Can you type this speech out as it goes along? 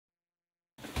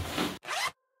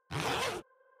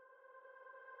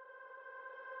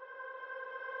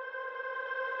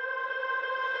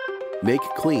Make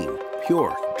clean,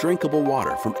 pure, drinkable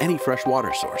water from any fresh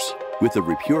water source with a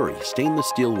RIPURI stainless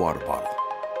steel water bottle.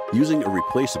 Using a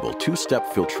replaceable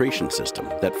two-step filtration system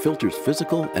that filters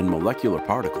physical and molecular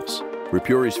particles,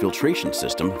 RIPURI's filtration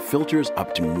system filters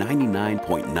up to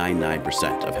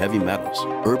 99.99% of heavy metals,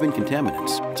 urban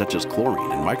contaminants such as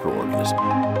chlorine and microorganisms.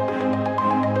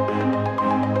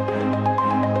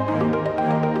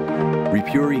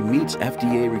 RIPURI meets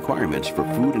FDA requirements for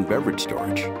food and beverage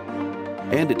storage.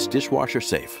 And it's dishwasher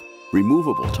safe.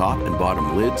 Removable top and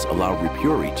bottom lids allow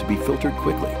RIPURI to be filtered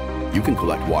quickly. You can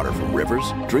collect water from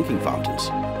rivers, drinking fountains,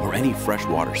 or any fresh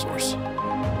water source.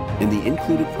 And the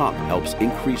included pump helps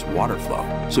increase water flow,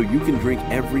 so you can drink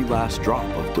every last drop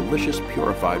of delicious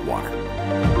purified water.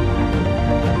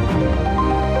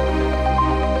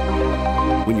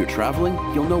 When you're traveling,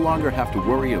 you'll no longer have to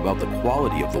worry about the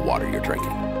quality of the water you're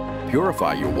drinking.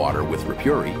 Purify your water with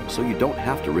RIPURI so you don't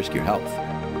have to risk your health.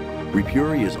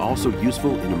 RIPURI is also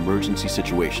useful in emergency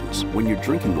situations when your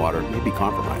drinking water may be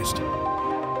compromised.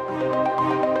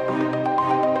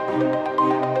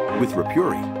 With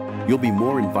RIPURI, you'll be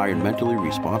more environmentally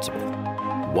responsible.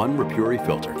 One RIPURI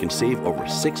filter can save over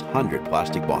 600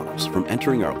 plastic bottles from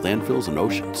entering our landfills and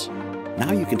oceans.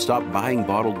 Now you can stop buying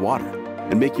bottled water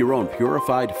and make your own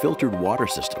purified, filtered water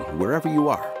system wherever you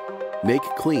are. Make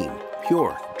clean,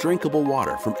 pure, drinkable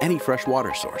water from any fresh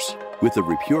water source with a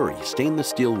RIPURI stainless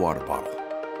steel water bottle.